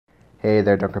Hey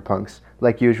there, Dunker Punks.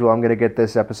 Like usual, I'm going to get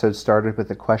this episode started with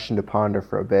a question to ponder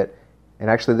for a bit. And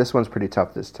actually, this one's pretty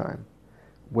tough this time.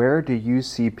 Where do you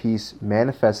see peace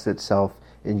manifest itself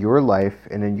in your life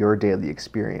and in your daily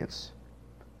experience?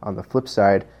 On the flip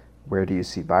side, where do you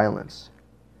see violence?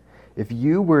 If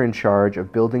you were in charge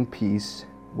of building peace,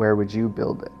 where would you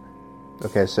build it?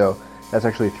 Okay, so that's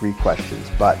actually 3 questions,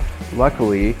 but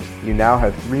luckily, you now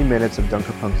have 3 minutes of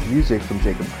Dunker Punk's music from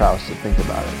Jacob Krause to think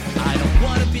about it. I don't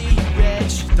want to be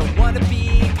rich, don't want to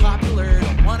be popular,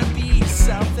 don't want to be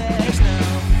selfish, no.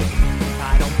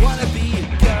 I don't want to be a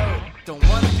goat, don't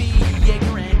want to be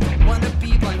ignorant, don't want to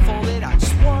be blindfolded, I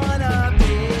just want to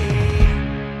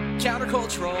be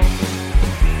countercultural.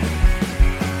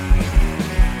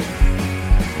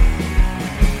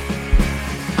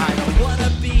 I don't want to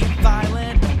be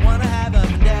violent, don't want to have a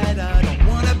vendetta, don't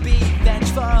want to be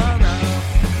vengeful, no.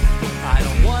 I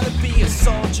don't want to be a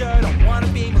soldier, don't want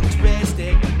to be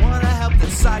militaristic, don't want to help the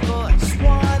cycle, I just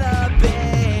want to be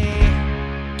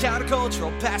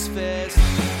countercultural pacifist.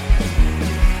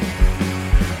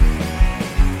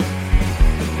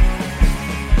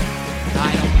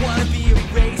 I don't want to be a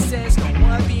racist, don't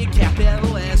want to be a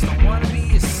capitalist, don't want to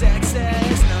be a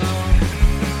sexist, no.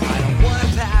 I don't want to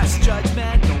pass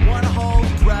judgment, don't want to hold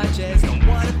grudges, don't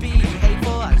want to be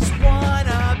hateful, I just want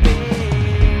to be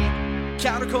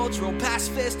countercultural,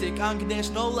 pacifistic,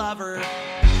 unconditional lover.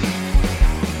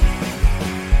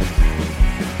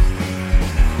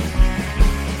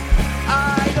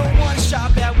 I don't want to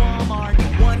shop at Walmart,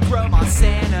 don't want to grow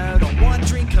Monsanto, don't want to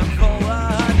drink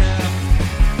Coca-Cola, no.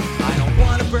 I don't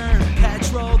want to burn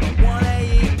petrol, don't want to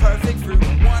eat perfect fruit,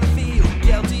 don't want to feel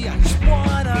guilty, I just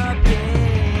want to be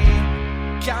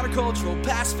countercultural,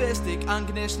 pacifistic,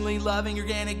 unconditionally loving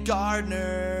organic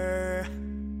gardener.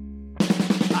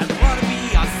 I want to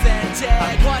be authentic,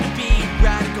 I want to be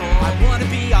radical, I want to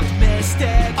be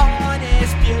optimistic,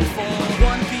 honest, beautiful, I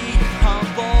want to be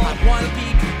humble, I want to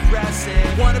be progressive,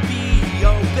 want to be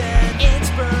open,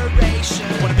 inspiration,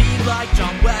 want to be like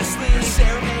John Wesley,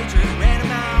 Sarah Major,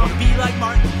 Random Out, want to be like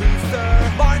Martin Luther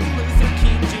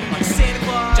King Jr., like Santa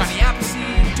Claus, Johnny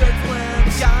Appleseed, Dirk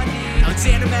Flims, Gandhi,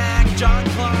 Alexander Mack, John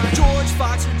Klein, George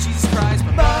Fox, and Jesus Christ,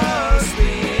 but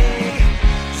mostly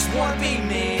just want to be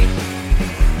me.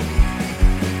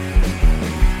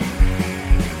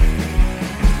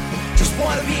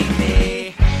 Want to be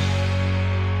me.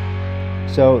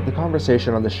 So the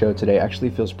conversation on the show today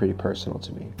actually feels pretty personal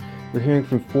to me. We're hearing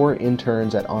from 4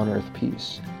 interns at On Earth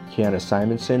Peace. Kiana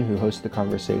Simonson, who hosts the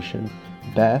conversation,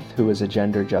 Beth, who is a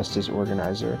gender justice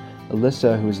organizer,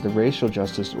 Alyssa, who is the racial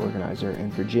justice organizer,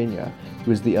 and Virginia,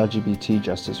 who is the LGBT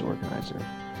justice organizer.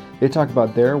 They talk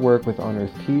about their work with On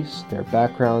Earth Peace, their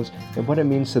backgrounds, and what it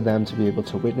means to them to be able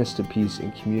to witness to peace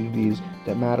in communities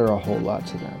that matter a whole lot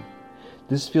to them.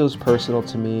 This feels personal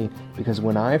to me because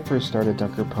when I first started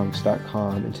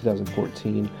DunkerPunks.com in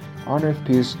 2014, On Earth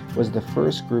Peace was the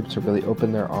first group to really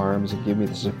open their arms and give me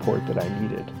the support that I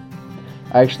needed.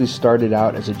 I actually started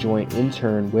out as a joint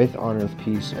intern with On Earth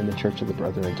Peace and the Church of the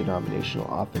Brethren denominational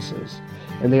offices,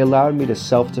 and they allowed me to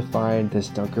self-define this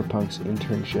Dunker Punks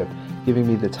internship, giving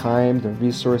me the time, the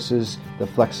resources, the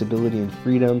flexibility and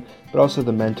freedom, but also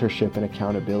the mentorship and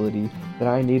accountability that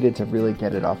I needed to really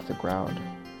get it off the ground.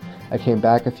 I came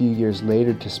back a few years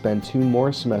later to spend 2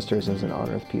 more semesters as an On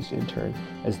Earth Peace intern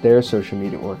as their social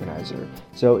media organizer.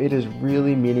 So it is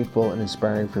really meaningful and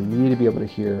inspiring for me to be able to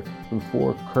hear from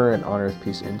 4 current On Earth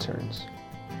Peace interns.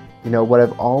 You know, what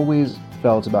I've always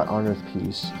felt about On Earth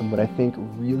Peace and what I think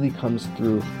really comes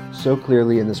through so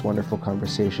clearly in this wonderful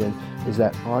conversation is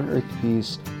that On Earth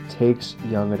Peace takes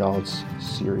young adults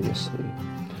seriously.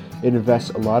 It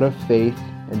invests a lot of faith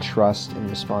and trust and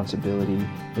responsibility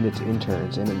in its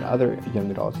interns and in other young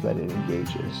adults that it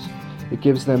engages. It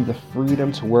gives them the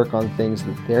freedom to work on things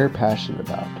that they're passionate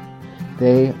about.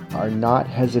 They are not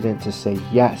hesitant to say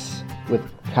yes with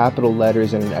capital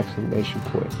letters and an exclamation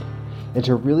point, and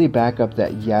to really back up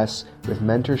that yes with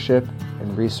mentorship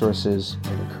and resources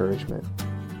and encouragement.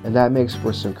 And that makes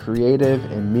for some creative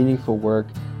and meaningful work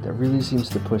that really seems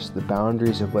to push the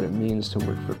boundaries of what it means to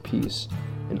work for peace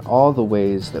in all the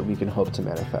ways that we can hope to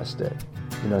manifest it.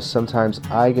 You know, sometimes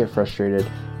I get frustrated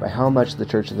by how much the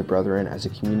Church of the Brethren as a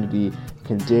community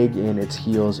can dig in its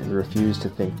heels and refuse to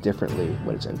think differently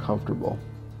when it's uncomfortable.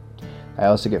 I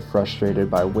also get frustrated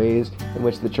by ways in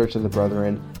which the Church of the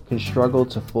Brethren can struggle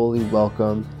to fully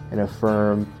welcome and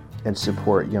affirm and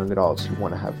support young adults who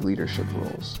want to have leadership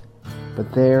roles.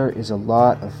 But there is a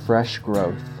lot of fresh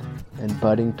growth and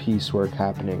budding peace work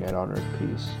happening at On Earth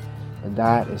Peace. And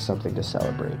that is something to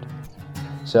celebrate.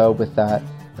 So with that,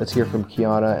 let's hear from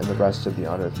Kiana and the rest of the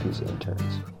On Earth Peace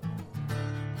interns.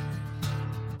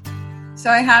 So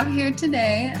I have here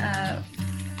today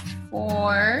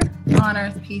 4 On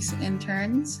Earth Peace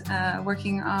interns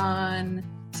working on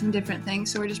some different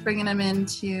things. So we're just bringing them in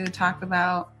to talk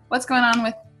about what's going on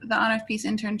with the On Earth Peace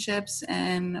internships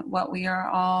and what we are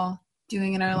all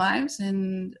doing in our lives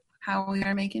and how we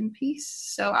are making peace.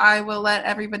 So I will let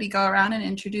everybody go around and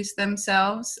introduce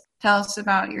themselves. Tell us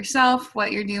about yourself,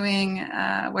 what you're doing,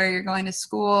 where you're going to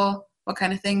school, what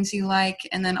kind of things you like,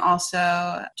 and then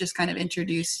also just kind of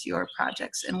introduce your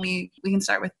projects. And we can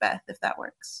start with Beth, if that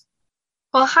works.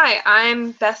 Well, hi,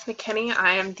 I'm Beth McKinney.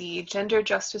 I am the Gender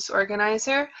Justice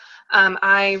Organizer.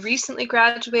 I recently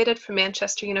graduated from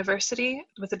Manchester University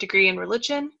with a degree in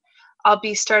religion. I'll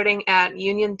be starting at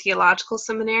Union Theological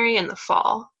Seminary in the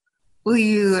fall. Will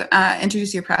you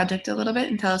introduce your project a little bit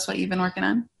and tell us what you've been working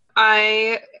on?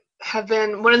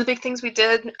 One of the big things we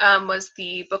did was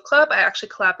the book club. I actually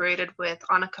collaborated with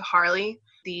Annika Harley,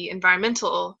 the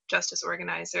environmental justice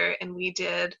organizer, and we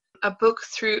did a book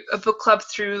club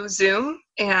through Zoom,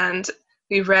 and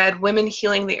we read Women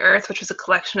Healing the Earth, which was a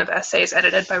collection of essays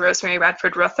edited by Rosemary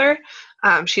Radford Ruther.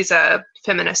 She's a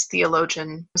feminist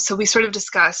theologian. So we sort of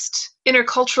discussed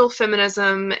intercultural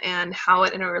feminism and how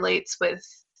it interrelates with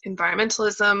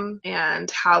environmentalism and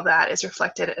how that is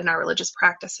reflected in our religious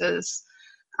practices.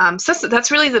 So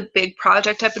that's really the big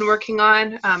project I've been working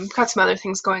on. I've got some other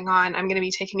things going on. I'm going to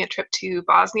be taking a trip to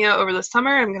Bosnia over the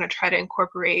summer. I'm going to try to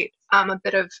incorporate a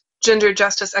bit of gender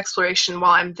justice exploration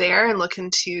while I'm there and look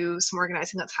into some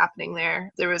organizing that's happening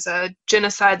there. There was a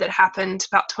genocide that happened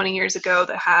about 20 years ago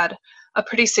that had a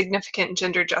pretty significant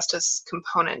gender justice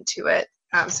component to it.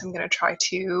 So I'm going to try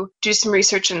to do some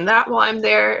research in that while I'm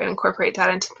there and incorporate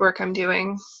that into the work I'm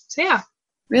doing. So yeah.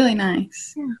 Really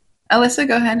nice. Yeah. Alyssa,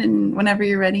 go ahead and whenever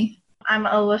you're ready. I'm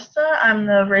Alyssa. I'm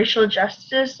the Racial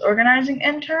Justice Organizing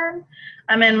Intern.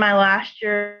 I'm in my last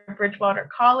year at Bridgewater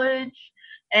College.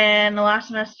 And the last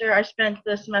semester, I spent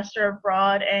the semester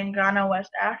abroad in Ghana,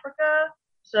 West Africa.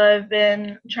 So I've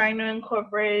been trying to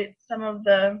incorporate some of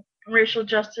the racial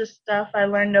justice stuff I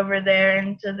learned over there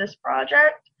into this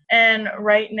project. And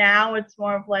right now, it's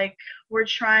more of like we're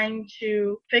trying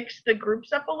to fix the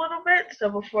groups up a little bit. So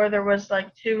before there was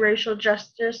like 2 racial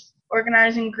justice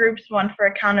organizing groups, one for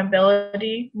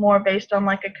accountability, more based on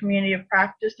like a community of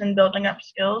practice and building up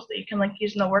skills that you can like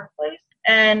use in the workplace.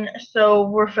 And so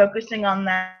we're focusing on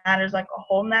that as like a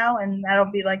whole now, and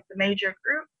that'll be like the major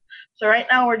group. So right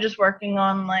now we're just working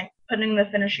on like putting the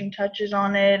finishing touches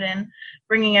on it and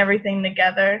bringing everything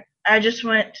together. I just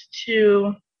went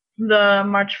to the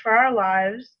March for Our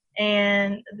Lives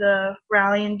and the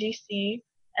rally in DC,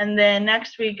 and then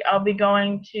next week I'll be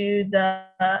going to the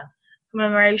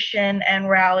commemoration and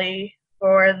rally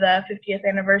for the 50th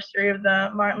anniversary of the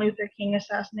Martin Luther King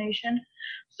assassination.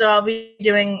 So I'll be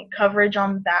doing coverage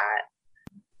on that.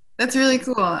 That's really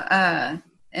cool.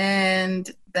 And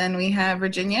then we have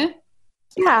Virginia.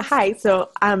 Yeah, hi. So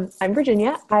I'm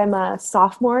Virginia. I'm a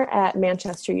sophomore at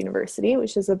Manchester University,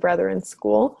 which is a Brethren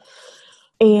school.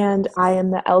 And I am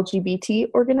the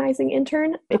LGBT organizing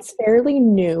intern. It's fairly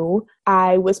new.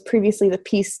 I was previously the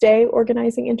Peace Day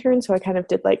organizing intern, so I kind of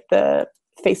did like the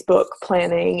Facebook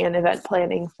planning and event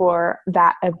planning for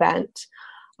that event.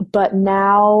 But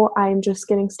now I'm just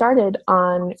getting started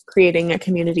on creating a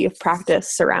community of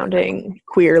practice surrounding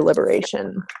queer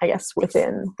liberation, I guess,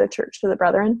 within the Church of the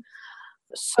Brethren.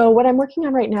 So what I'm working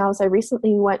on right now is I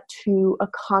recently went to a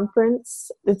conference.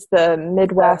 It's the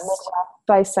Midwest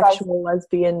Bisexual,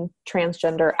 Lesbian,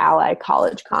 Transgender Ally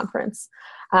College Conference,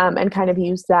 and kind of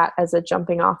use that as a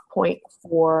jumping off point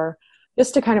for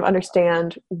just to kind of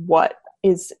understand what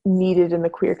is needed in the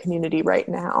queer community right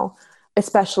now,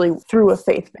 especially through a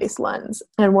faith-based lens.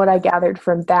 And what I gathered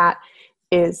from that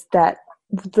is that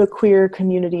the queer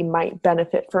community might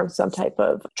benefit from some type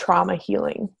of trauma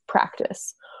healing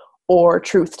practice or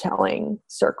truth-telling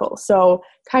circle. So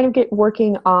kind of get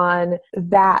working on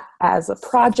that as a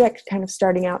project, kind of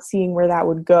starting out, seeing where that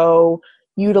would go,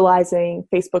 utilizing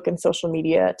Facebook and social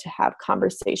media to have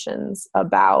conversations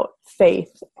about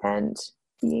faith and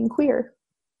being queer.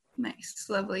 Nice,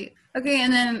 lovely. Okay,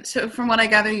 and then so from what I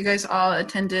gather, you guys all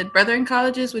attended Brethren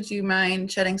colleges. Would you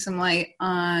mind shedding some light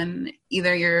on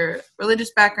either your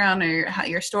religious background or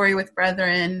your story with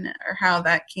Brethren or how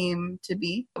that came to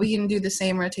be? We can do the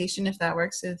same rotation if that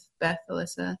works, with Beth,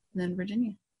 Alyssa, and then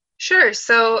Virginia. Sure.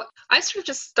 So I sort of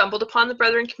just stumbled upon the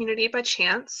Brethren community by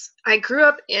chance. I grew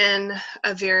up in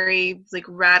a very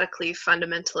radically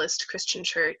fundamentalist Christian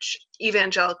church,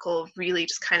 evangelical, really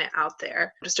just kind of out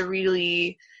there, just a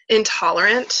really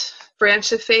intolerant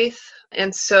branch of faith.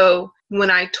 And so when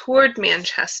I toured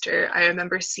Manchester, I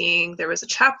remember seeing there was a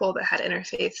chapel that had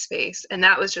interfaith space, and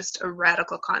that was just a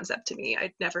radical concept to me.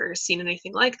 I'd never seen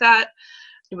anything like that.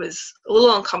 It was a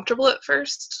little uncomfortable at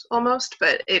first, almost,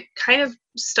 but it kind of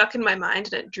stuck in my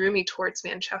mind and it drew me towards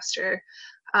Manchester.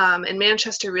 And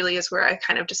Manchester really is where I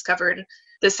kind of discovered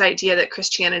this idea that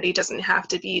Christianity doesn't have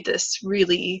to be this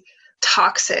really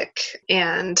toxic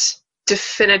and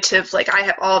definitive, like, I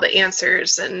have all the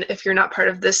answers, and if you're not part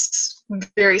of this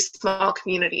very small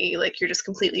community, like, you're just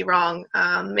completely wrong.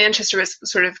 Manchester was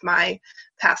sort of my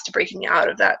path to breaking out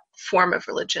of that form of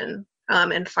religion,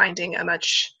 and finding a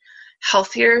much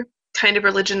healthier kind of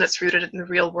religion that's rooted in the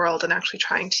real world and actually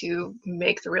trying to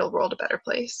make the real world a better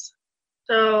place.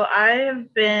 So I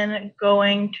have been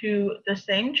going to the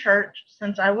same church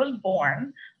since I was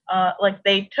born. Like,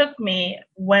 they took me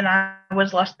when I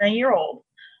was less than a year old.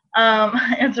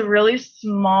 It's a really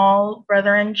small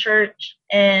Brethren church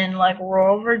in like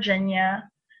rural Virginia,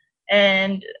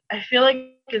 and I feel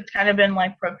like it's kind of been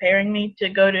like preparing me to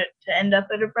go to end up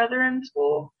at a Brethren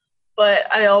school. But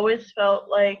I always felt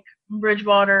like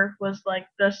Bridgewater was like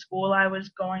the school I was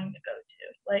going to go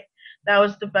to. Like, that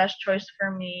was the best choice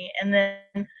for me. And then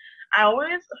I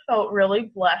always felt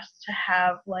really blessed to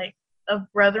have like a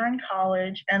Brethren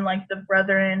college and like the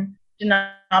Brethren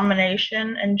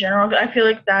denomination in general. I feel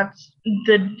like that's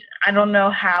I don't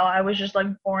know how, I was just like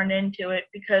born into it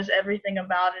because everything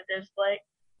about it is like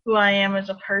who I am as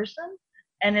a person,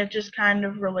 and it just kind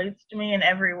of relates to me in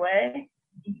every way.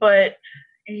 But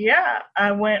yeah,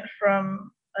 I went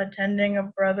from attending a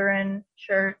Brethren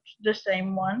church, the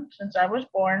same one since I was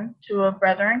born, to a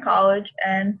Brethren college,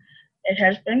 and it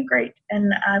has been great,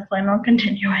 and I plan on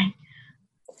continuing.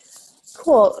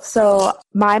 Cool. So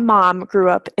my mom grew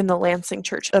up in the Lansing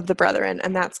Church of the Brethren,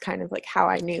 and that's kind of like how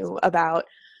I knew about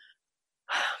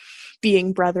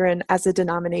being Brethren as a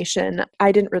denomination.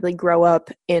 I didn't really grow up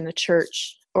in a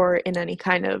church or in any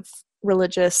kind of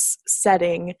religious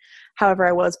setting. However,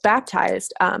 I was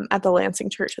baptized at the Lansing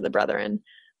Church of the Brethren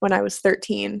when I was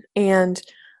 13. And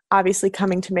obviously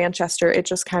coming to Manchester, it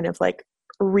just kind of like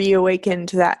reawakened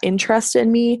that interest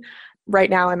in me.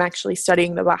 Right now, I'm actually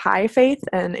studying the Baha'i faith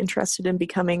and interested in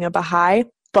becoming a Baha'i.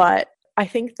 But I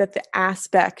think that the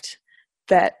aspect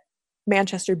that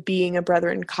Manchester being a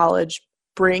Brethren college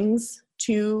brings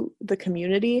to the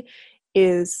community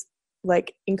is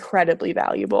like incredibly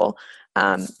valuable.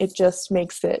 It just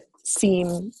makes it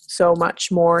seem so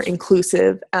much more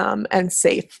inclusive and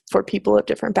safe for people of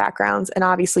different backgrounds. And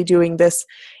obviously doing this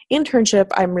internship,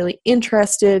 I'm really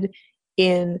interested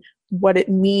in what it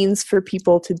means for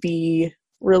people to be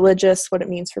religious, what it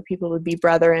means for people to be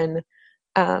Brethren,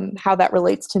 how that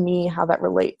relates to me, how that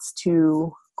relates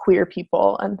to queer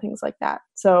people and things like that.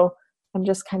 So I'm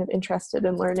just kind of interested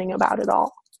in learning about it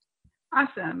all.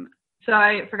 Awesome. So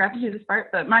I forgot to do this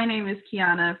part, but my name is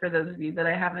Kiana, for those of you that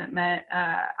I haven't met.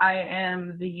 I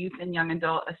am the youth and young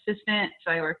adult assistant,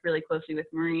 so I work really closely with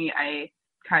Marie. I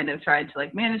kind of tried to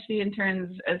like manage the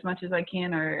interns as much as I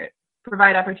can, or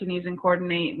provide opportunities and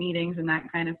coordinate meetings and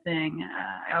that kind of thing.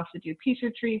 I also do peace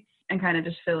retreats and kind of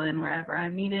just fill in wherever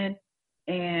I'm needed.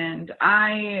 And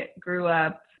I grew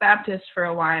up Baptist for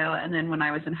a while, and then when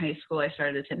I was in high school, I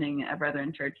started attending a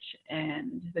Brethren church,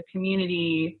 and the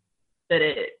community that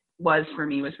it was for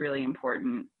me was really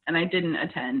important. And I didn't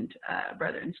attend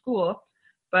Brethren school,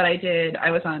 but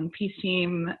I was on peace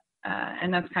team,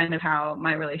 and that's kind of how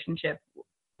my relationship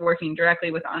working directly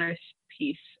with Honors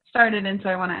Peace started. And so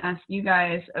I want to ask you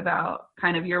guys about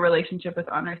kind of your relationship with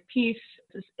Honors Peace.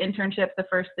 This internship, the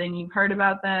first thing you heard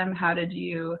about them, how did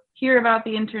you hear about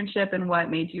the internship, and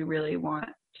what made you really want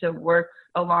to work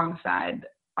alongside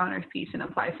Honors Peace and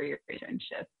apply for your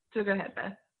internship? So go ahead,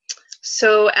 Beth.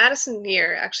 So Addison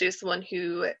Neer actually is the one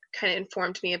who kind of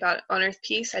informed me about Honors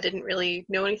Peace. I didn't really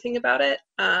know anything about it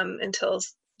until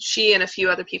she and a few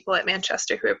other people at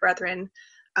Manchester who are Brethren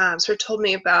sort of told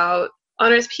me about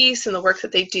Honors Peace and the work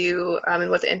that they do and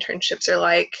what the internships are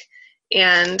like.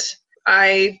 And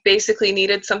I basically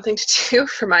needed something to do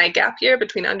for my gap year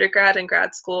between undergrad and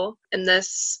grad school. And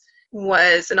this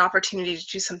was an opportunity to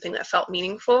do something that felt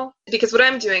meaningful. Because what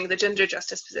I'm doing, the gender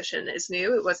justice position, is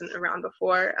new. It wasn't around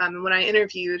before. And when I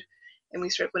interviewed and we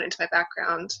sort of went into my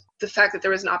background, the fact that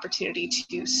there was an opportunity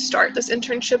to start this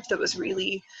internship that was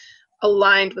really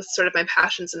aligned with sort of my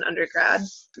passions in undergrad,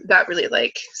 that really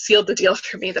like sealed the deal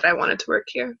for me that I wanted to work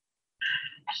here.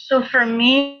 So for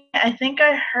me, I think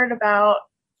I heard about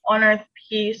Honors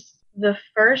Peace the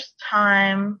first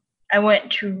time I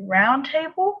went to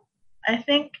Roundtable, I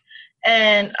think,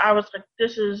 and I was like,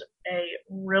 this is a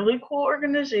really cool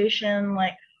organization,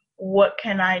 like, what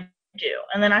can I do?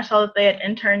 And then I saw that they had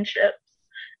internships,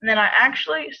 And then I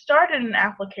actually started an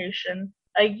application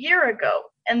a year ago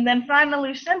and then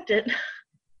finally sent it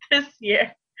this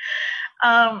year.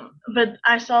 But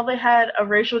I saw they had a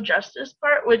racial justice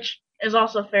part, which is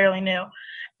also fairly new.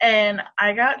 And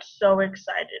I got so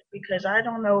excited because I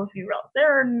don't know if you realize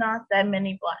there are not that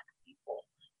many Black people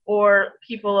or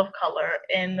people of color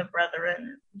in the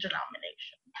Brethren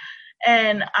denomination.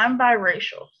 And I'm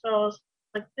biracial, so I was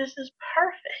like, this is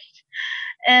perfect.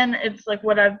 And it's like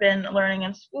what I've been learning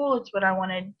in school, it's what I want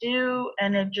to do,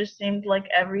 and it just seemed like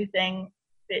everything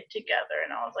fit together.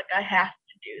 And I was like, I have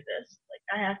to do this.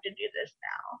 Like, I have to do this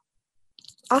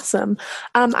now. Awesome.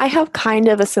 I have kind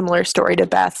of a similar story to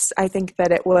Beth's. I think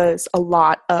that it was a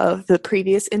lot of the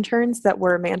previous interns that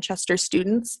were Manchester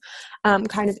students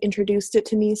kind of introduced it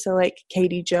to me. So like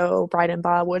Katie, Joe, Bryden,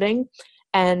 Ba Wooding,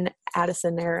 and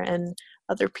Addison there, and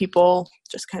other people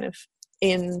just kind of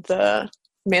in the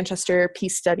Manchester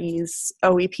Peace Studies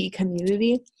OEP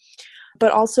community.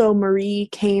 But also Marie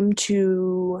came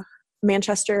to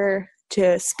Manchester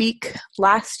to speak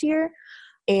last year,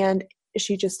 and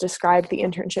she just described the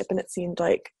internship, and it seemed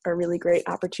like a really great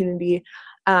opportunity.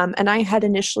 And I had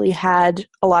initially had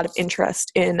a lot of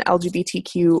interest in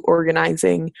LGBTQ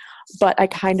organizing, but I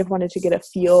kind of wanted to get a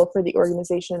feel for the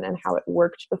organization and how it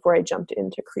worked before I jumped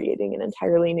into creating an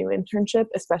entirely new internship,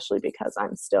 especially because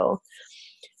I'm still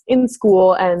in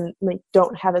school and like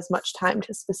don't have as much time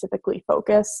to specifically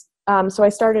focus. So I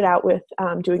started out with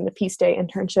doing the Peace Day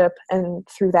internship, and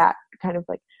through that kind of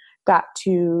like got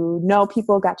to know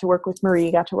people, got to work with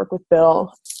Marie, got to work with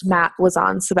Bill. Matt was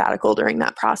on sabbatical during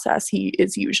that process. He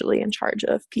is usually in charge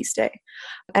of Peace Day.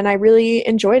 And I really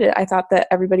enjoyed it. I thought that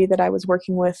everybody that I was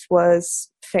working with was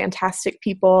fantastic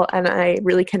people, and I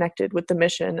really connected with the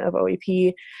mission of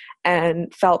OEP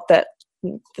and felt that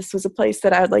this was a place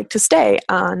that I would like to stay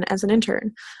on as an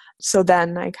intern. So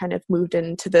then I kind of moved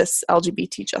into this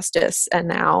LGBT justice, and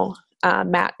now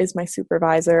Matt is my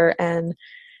supervisor, and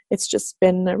it's just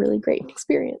been a really great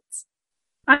experience.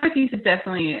 My piece has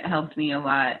definitely helped me a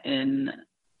lot in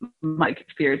my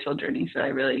spiritual journey, so I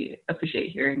really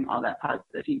appreciate hearing all that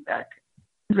positive feedback.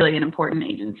 It's really an important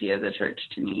agency of the church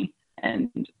to me and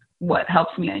what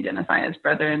helps me identify as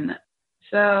Brethren.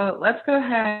 So let's go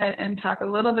ahead and talk a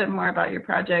little bit more about your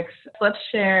projects. Let's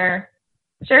share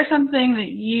something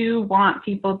that you want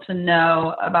people to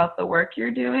know about the work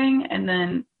you're doing, and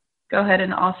then go ahead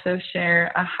and also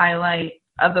share a highlight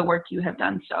of the work you have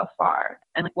done so far,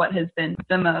 and like what has been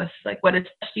the most, like what has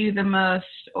touched you the most,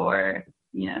 or,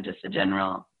 you know, just a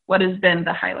general, what has been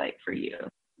the highlight for you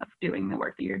of doing the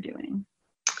work that you're doing?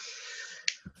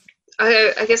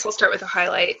 I guess I'll start with a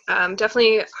highlight.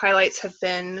 Definitely highlights have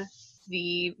been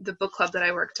the book club that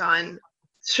I worked on.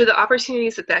 So the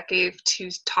opportunities that gave to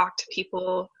talk to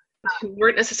people who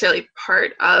weren't necessarily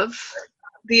part of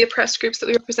the oppressed groups that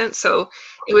we represent. So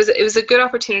it was a good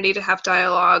opportunity to have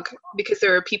dialogue, because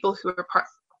there were people who were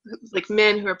like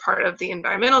men who were part of the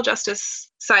environmental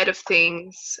justice side of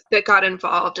things that got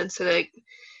involved. And so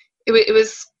it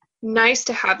was nice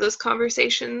to have those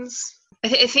conversations.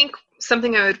 I think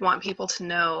something I would want people to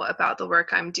know about the work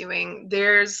I'm doing,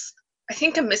 there's, I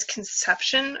think, a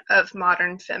misconception of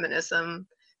modern feminism,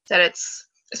 that it's,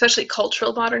 especially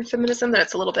cultural modern feminism, that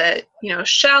it's a little bit,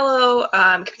 shallow,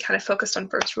 kind of focused on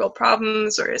first world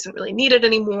problems, or isn't really needed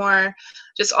anymore.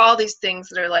 Just all these things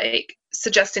that are like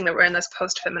suggesting that we're in this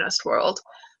post-feminist world.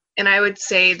 And I would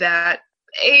say that,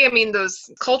 those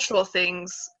cultural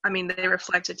things, they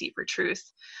reflect a deeper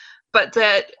truth. But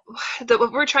that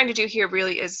what we're trying to do here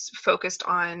really is focused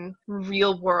on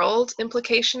real world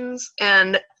implications.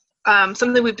 And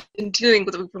something we've been doing,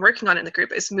 that we've been working on in the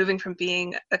group, is moving from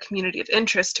being a community of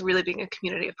interest to really being a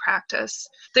community of practice.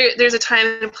 There's a time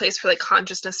and place for like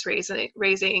consciousness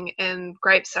raising and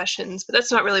gripe sessions, but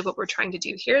that's not really what we're trying to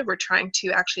do here. We're trying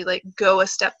to actually like go a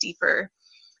step deeper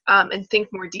and think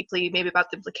more deeply maybe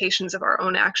about the implications of our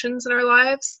own actions in our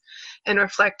lives, and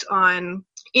reflect on,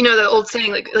 the old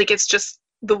saying, like it's just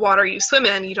the water you swim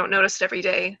in, you don't notice it every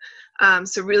day.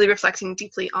 So really reflecting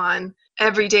deeply on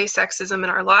everyday sexism in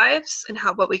our lives and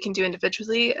what we can do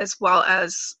individually, as well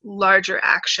as larger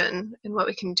action and what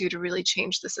we can do to really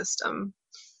change the system.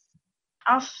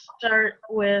 I'll start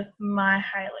with my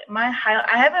highlight.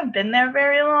 I haven't been there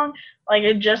very long, like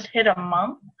it just hit a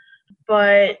month,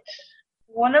 but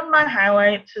one of my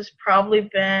highlights has probably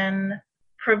been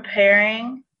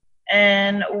preparing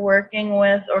and working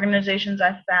with organizations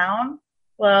I found.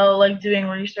 Well, like doing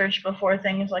research before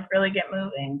things like really get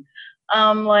moving.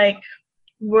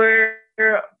 We're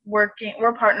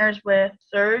partners with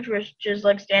Surge, which is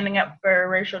like standing up for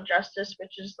racial justice,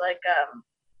 which is like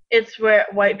it's where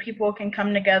white people can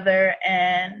come together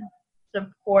and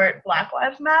support Black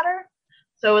Lives Matter.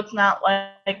 So it's not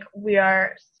like we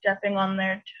are stepping on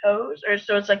their toes, or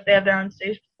so it's like they have their own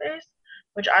safe space,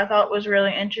 which I thought was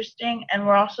really interesting. And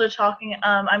we're also talking,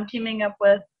 I'm teaming up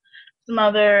with some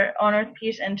other On Earth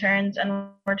Peace interns, and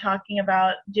we're talking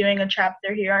about doing a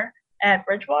chapter here at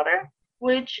Bridgewater,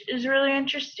 which is really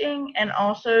interesting. And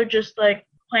also just like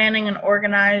planning and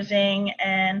organizing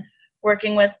and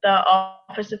working with the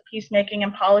Office of Peacemaking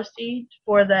and Policy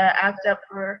for the Act Up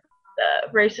for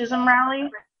the Racism rally.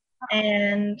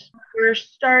 And we're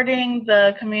starting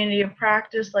the community of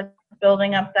practice, like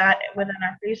building up that within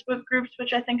our Facebook groups,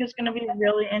 which I think is going to be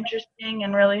really interesting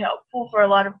and really helpful for a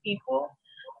lot of people,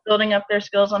 building up their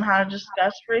skills on how to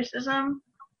discuss racism,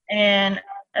 and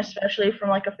especially from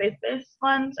like a faith-based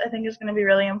lens, I think is going to be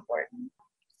really important.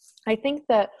 I think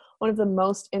that one of the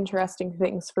most interesting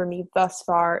things for me thus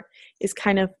far is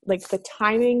kind of like the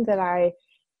timing that I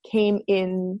came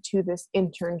into this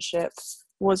internship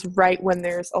was right when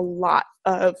there's a lot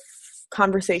of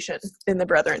conversation in the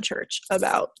Brethren Church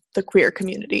about the queer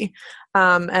community,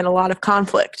 and a lot of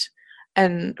conflict.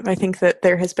 And I think that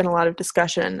there has been a lot of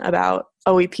discussion about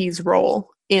OEP's role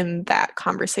in that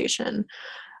conversation.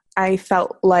 I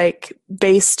felt like,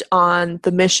 based on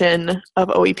the mission of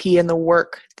OEP and the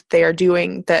work that they are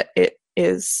doing, that it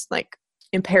is like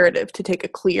imperative to take a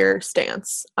clear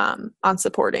stance on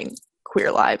supporting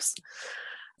queer lives.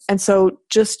 And so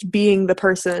just being the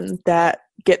person that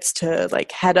gets to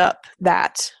like head up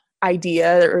that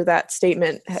idea or that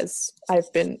statement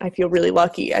I feel really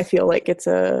lucky. I feel like it's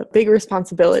a big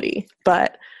responsibility,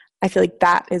 but I feel like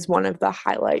that is one of the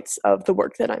highlights of the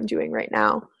work that I'm doing right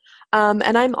now.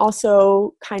 And I'm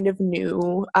also kind of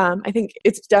new. I think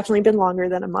it's definitely been longer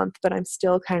than a month, but I'm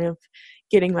still kind of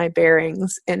getting my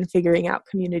bearings and figuring out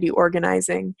community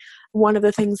organizing. One of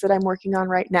the things that I'm working on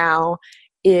right now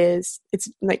is, it's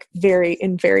like very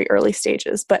early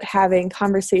stages, but having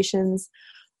conversations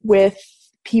with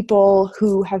people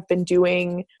who have been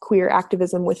doing queer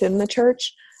activism within the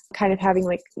church, kind of having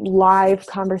like live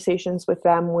conversations with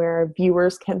them where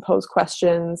viewers can pose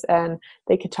questions and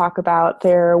they could talk about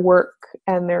their work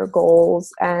and their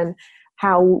goals and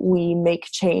how we make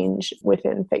change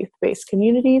within faith-based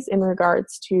communities in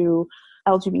regards to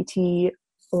LGBT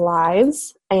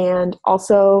lives. And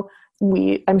also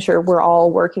I'm sure we're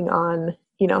all working on,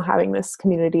 having this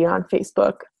community on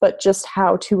Facebook, but just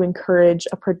how to encourage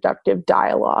a productive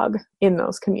dialogue in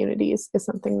those communities is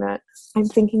something that I'm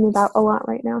thinking about a lot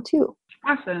right now too.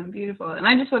 Awesome. Beautiful. And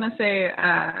I just want to say,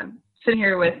 sitting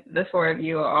here with the four of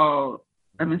you, all,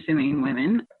 I'm assuming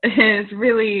women, is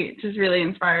really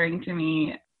inspiring to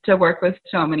me to work with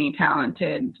so many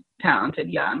talented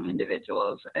young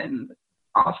individuals, and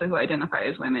also who identify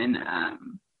as women.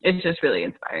 It's just really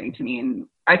inspiring to me. And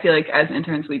I feel like as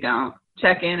interns, we don't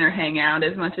check in or hang out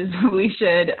as much as we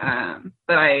should.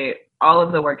 But all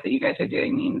of the work that you guys are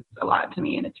doing means a lot to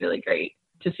me, and it's really great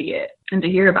to see it and to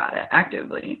hear about it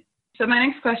actively. So my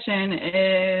next question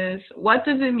is, what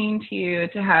does it mean to you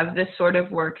to have this sort of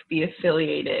work be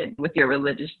affiliated with your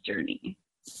religious journey?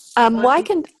 Well, I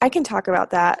can talk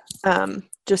about that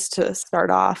just to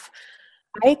start off.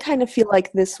 I kind of feel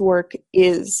like this work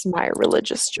is my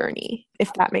religious journey,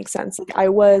 if that makes sense. Like, I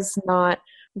was not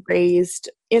raised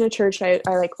in a church. I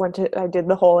did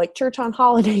the whole like church on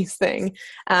holidays thing.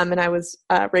 And I was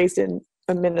raised in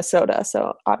Minnesota.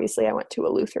 So obviously I went to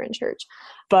a Lutheran church,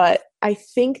 but I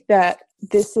think that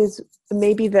this is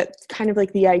maybe that kind of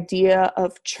like the idea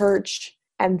of church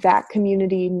and that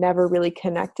community never really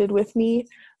connected with me.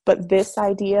 But this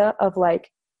idea of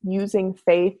like using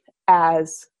faith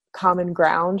as common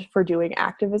ground for doing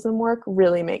activism work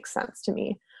really makes sense to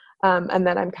me. And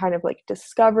then I'm kind of like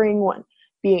discovering what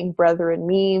being brethren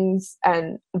means,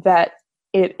 and that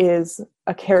it is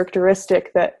a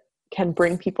characteristic that can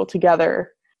bring people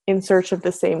together in search of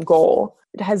the same goal.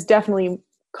 It has definitely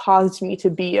caused me to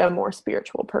be a more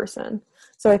spiritual person.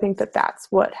 So I think that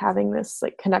that's what having this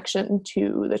like connection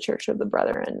to the Church of the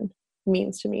Brethren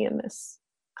means to me in this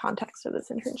context of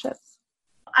this internship.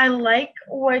 I like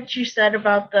what you said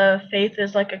about the faith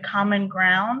is like a common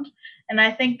ground. And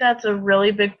I think that's a really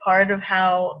big part of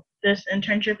how this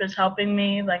internship is helping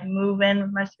me like move in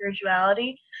with my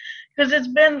spirituality, because it's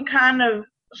been kind of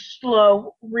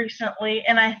slow recently.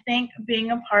 And I think being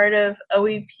a part of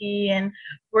OEP and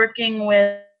working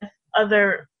with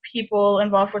other people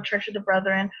involved with Church of the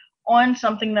Brethren on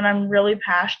something that I'm really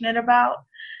passionate about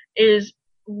is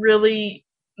really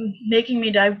making me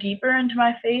dive deeper into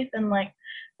my faith and like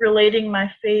relating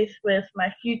my faith with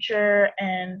my future,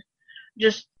 and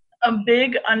just a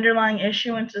big underlying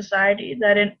issue in society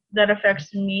that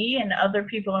affects me and other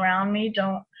people around me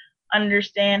don't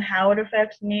understand how it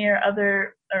affects me or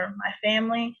my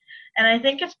family. And I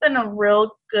think it's been a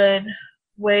real good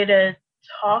way to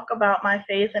talk about my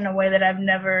faith in a way that I've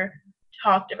never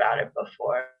talked about it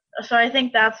before. So I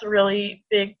think that's a really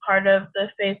big part of the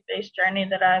faith-based journey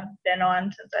that I've been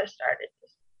on since I started.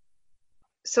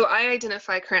 So I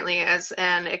identify currently as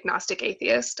an agnostic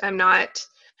atheist. I'm not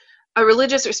a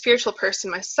religious or spiritual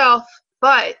person myself,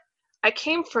 but I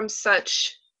came from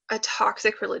such a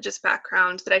toxic religious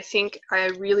background that I think I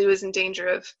really was in danger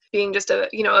of being just a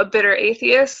bitter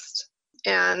atheist.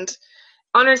 And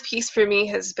Honor of Peace for me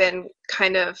has been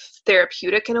kind of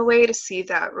therapeutic in a way to see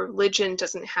that religion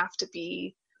doesn't have to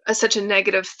be such a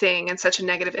negative thing and such a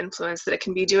negative influence, that it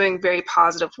can be doing very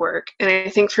positive work. And I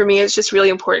think for me, it's just really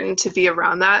important to be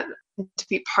around that, to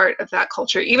be part of that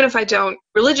culture. Even if I don't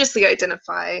religiously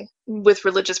identify with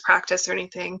religious practice or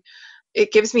anything,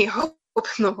 it gives me hope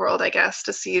in the world, I guess,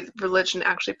 to see religion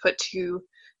actually put to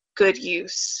good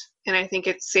use. And I think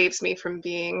it saves me from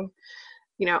being,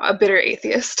 a bitter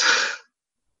atheist.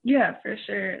 Yeah, for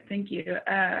sure. Thank you.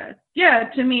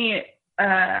 To me,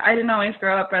 I didn't always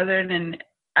grow up Brethren, and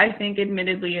I think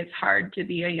admittedly it's hard to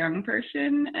be a young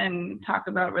person and talk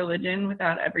about religion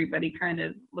without everybody kind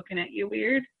of looking at you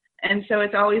weird. And so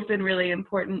it's always been really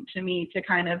important to me to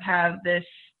kind of have this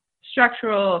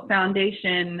structural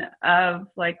foundation of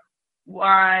like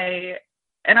why,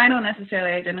 and I don't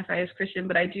necessarily identify as Christian,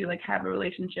 but I do like have a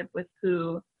relationship with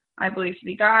who I believe to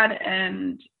be God,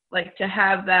 and like to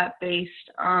have that based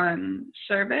on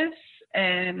service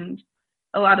and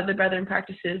a lot of the Brethren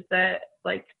practices that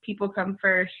like people come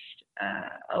first,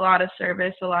 a lot of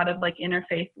service, a lot of like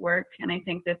interfaith work. And I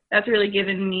think that that's really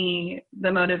given me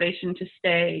the motivation to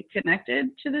stay connected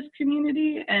to this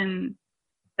community, and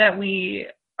that we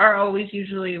are always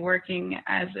usually working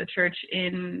as a church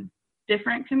in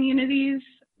different communities,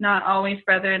 not always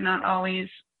Brethren, not always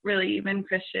really even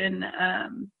Christian,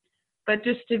 but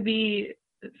just to be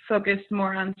focused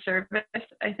more on service,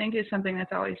 I think is something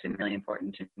that's always been really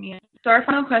important to me. So our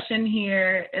final question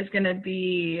here is going to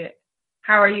be,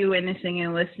 how are you witnessing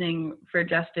and listening for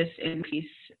justice and peace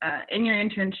in your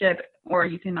internship, or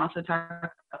you can also talk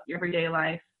about your everyday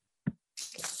life?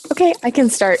 Okay, I can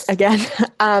start again.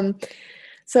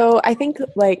 So I think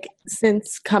like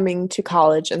since coming to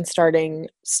college and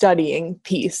studying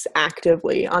peace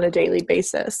actively on a daily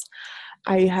basis,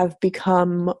 I have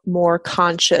become more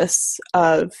conscious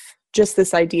of just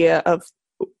this idea of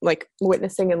like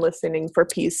witnessing and listening for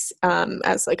peace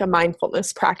as like a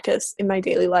mindfulness practice in my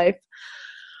daily life.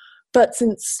 But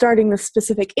since starting this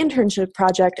specific internship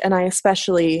project, and I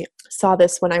especially saw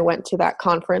this when I went to that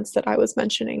conference that I was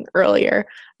mentioning earlier,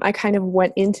 I kind of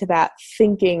went into that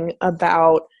thinking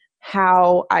about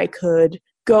how I could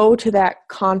go to that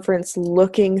conference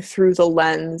looking through the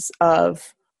lens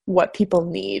of what people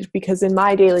need, because in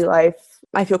my daily life,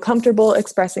 I feel comfortable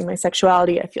expressing my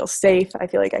sexuality. I feel safe. I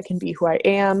feel like I can be who I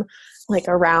am, like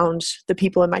around the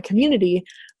people in my community.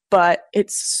 But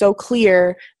it's so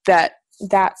clear that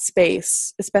that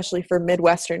space, especially for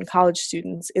Midwestern college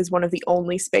students, is one of the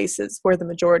only spaces where the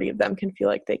majority of them can feel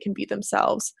like they can be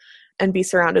themselves and be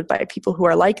surrounded by people who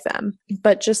are like them.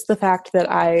 But just the fact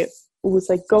that I was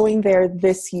like going there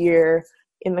this year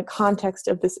in the context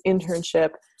of this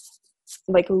internship,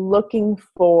 like looking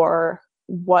for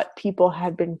what people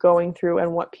had been going through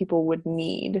and what people would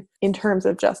need in terms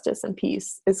of justice and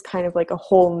peace is kind of like a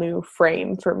whole new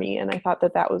frame for me. And I thought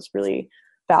that that was really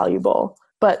valuable.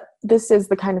 But this is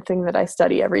the kind of thing that I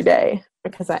study every day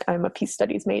because I'm a peace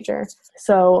studies major.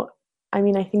 So, I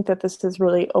mean, I think that this has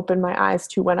really opened my eyes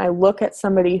to when I look at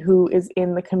somebody who is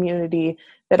in the community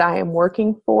that I am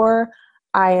working for,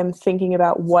 I am thinking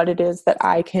about what it is that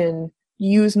I can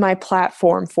use my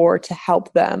platform for to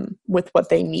help them with what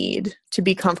they need to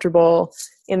be comfortable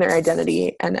in their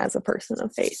identity and as a person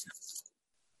of faith.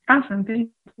 Awesome. Thank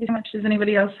you so much. Does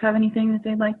anybody else have anything that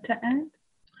they'd like to add?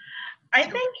 I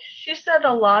think she said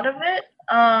a lot of it.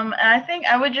 And I think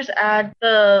I would just add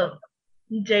the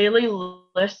daily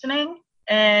listening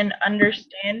and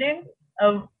understanding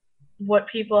of what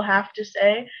people have to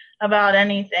say about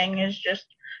anything is just,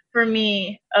 for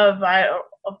me, a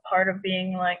part of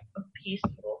being like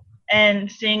peaceful,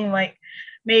 and seeing like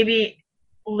maybe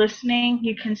listening,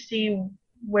 you can see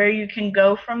where you can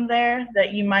go from there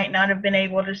that you might not have been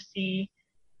able to see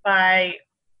by,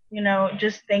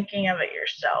 just thinking of it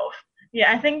yourself.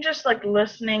 Yeah, I think just like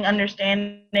listening,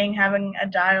 understanding, having a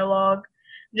dialogue,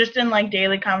 just in like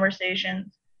daily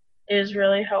conversations is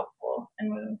really helpful in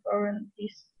moving forward in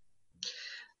peace.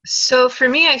 So for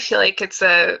me, I feel like it's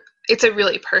a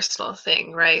really personal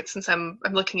thing, right? Since I'm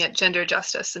looking at gender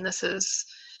justice, and this is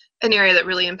an area that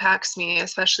really impacts me,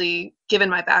 especially given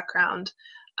my background.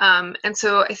 And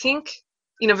so I think,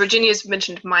 Virginia's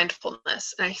mentioned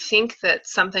mindfulness, and I think that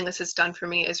something this has done for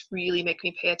me is really make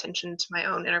me pay attention to my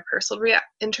own interpersonal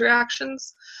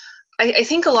interactions. I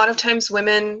think a lot of times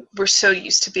women, we're so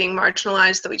used to being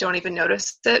marginalized that we don't even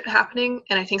notice it happening.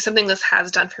 And I think something this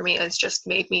has done for me is just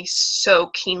made me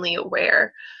so keenly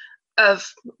aware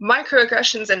of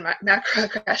microaggressions and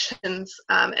macroaggressions,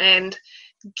 and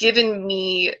given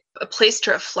me a place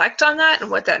to reflect on that and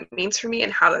what that means for me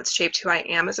and how that's shaped who I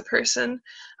am as a person,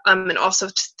 and also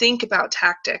to think about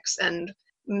tactics and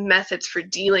methods for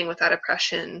dealing with that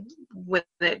oppression when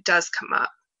it does come up.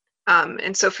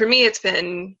 And so for me, it's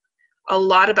been a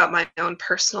lot about my own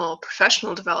personal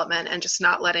professional development and just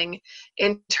not letting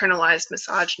internalized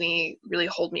misogyny really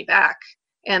hold me back,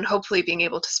 and hopefully being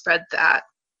able to spread that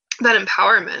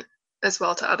empowerment as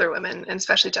well to other women, and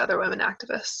especially to other women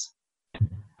activists.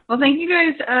 Well, thank you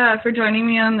guys for joining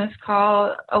me on this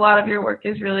call. A lot of your work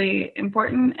is really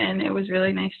important, and it was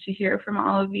really nice to hear from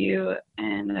all of you,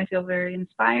 and I feel very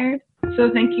inspired.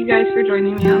 So thank you guys for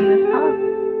joining me on this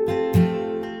call.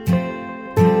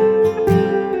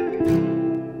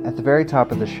 At the very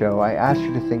top of the show, I asked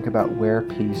you to think about where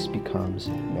peace becomes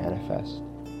manifest.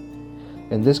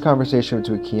 In this conversation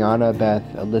between Kiana, Beth,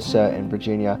 Alyssa, and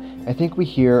Virginia, I think we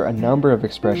hear a number of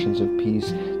expressions of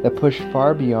peace that push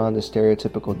far beyond the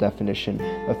stereotypical definition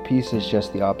of peace as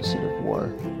just the opposite of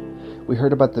war. We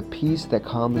heard about the peace that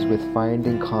comes with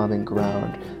finding common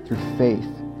ground through faith,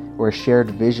 or a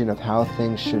shared vision of how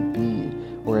things should be,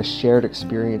 or a shared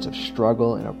experience of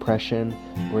struggle and oppression,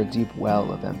 or a deep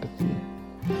well of empathy.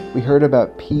 We heard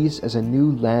about peace as a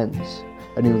new lens,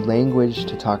 a new language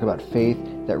to talk about faith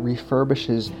that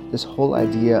refurbishes this whole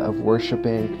idea of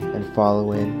worshiping and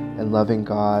following and loving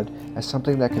God as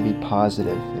something that can be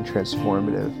positive and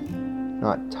transformative,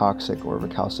 not toxic or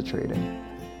recalcitrating.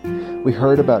 We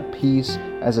heard about peace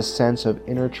as a sense of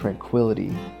inner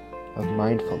tranquility, of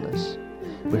mindfulness.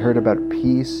 We heard about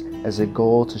peace as a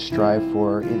goal to strive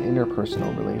for in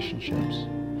interpersonal relationships.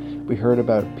 We heard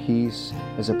about peace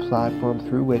as a platform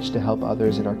through which to help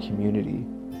others in our community,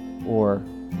 or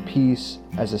peace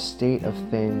as a state of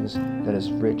things that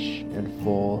is rich and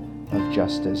full of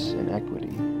justice and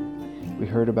equity. We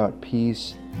heard about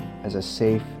peace as a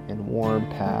safe and warm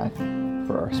path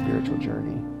for our spiritual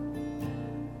journey.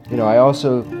 I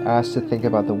also asked to think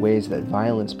about the ways that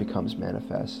violence becomes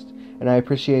manifest, and I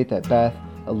appreciate that Beth,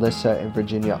 Alyssa, and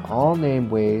Virginia all name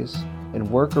ways and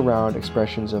work around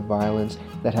expressions of violence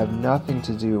that have nothing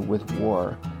to do with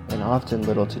war and often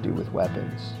little to do with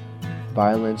weapons.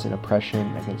 Violence and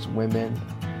oppression against women,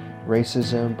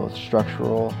 racism, both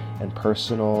structural and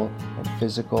personal and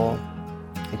physical,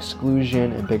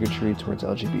 exclusion and bigotry towards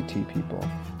LGBT people.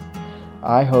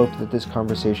 I hope that this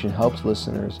conversation helps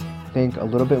listeners think a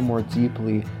little bit more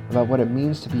deeply about what it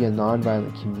means to be a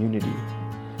nonviolent community,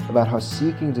 about how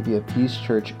seeking to be a peace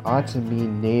church ought to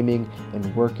mean naming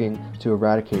and working to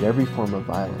eradicate every form of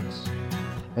violence.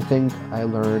 I think I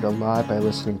learned a lot by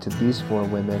listening to these four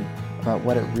women about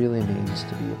what it really means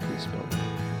to be a peace builder.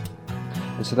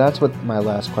 And so that's what my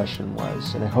last question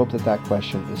was, and I hope that that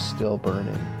question is still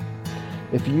burning.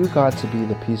 If you got to be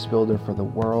the peace builder for the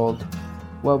world,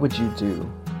 what would you do?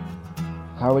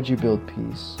 How would you build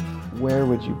peace? Where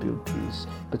would you build peace?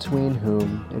 Between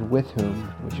whom and with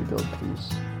whom would you build peace?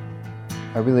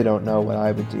 I really don't know what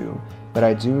I would do, but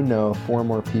I do know four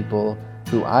more people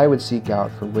who I would seek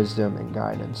out for wisdom and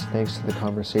guidance, thanks to the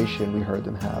conversation we heard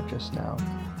them have just now.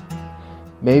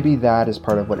 Maybe that is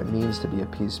part of what it means to be a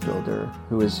peace builder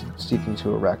who is seeking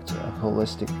to erect a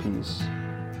holistic peace.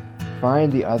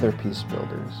 Find the other peace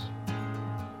builders.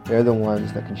 They're the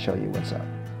ones that can show you what's up.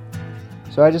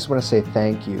 So I just want to say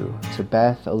thank you to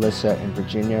Beth, Alyssa, and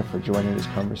Virginia for joining this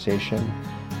conversation.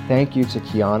 Thank you to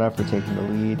Kiana for taking the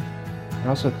lead. And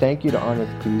also thank you to On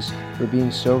Earth Peace for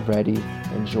being so ready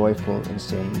and joyful in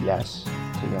saying yes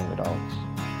to young adults.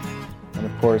 And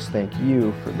of course, thank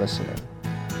you for listening.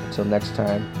 Until next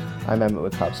time, I'm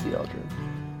Emmett Wachowski-Eldred.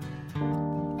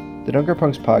 The Dunker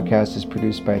Punks podcast is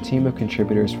produced by a team of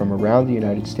contributors from around the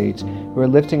United States who are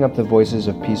lifting up the voices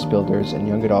of peace builders and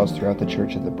young adults throughout the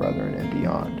Church of the Brethren and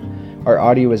beyond. Our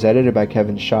audio is edited by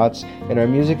Kevin Schatz, and our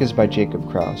music is by Jacob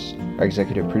Kraus. Our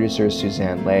executive producer is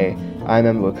Suzanne Lay. I'm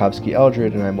Emmett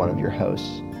Wachowski-Eldred, and I'm one of your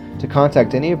hosts. To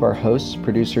contact any of our hosts,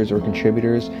 producers, or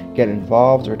contributors, get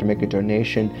involved, or to make a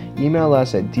donation, email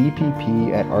us at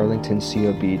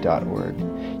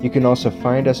dpp@arlingtoncob.org. You can also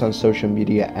find us on social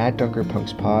media at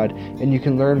DunkerPunksPod, and you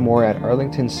can learn more at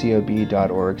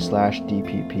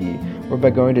arlingtoncob.org/DPP or by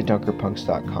going to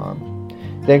dunkerpunks.com.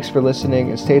 Thanks for listening,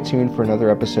 and stay tuned for another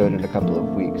episode in a couple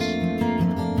of weeks.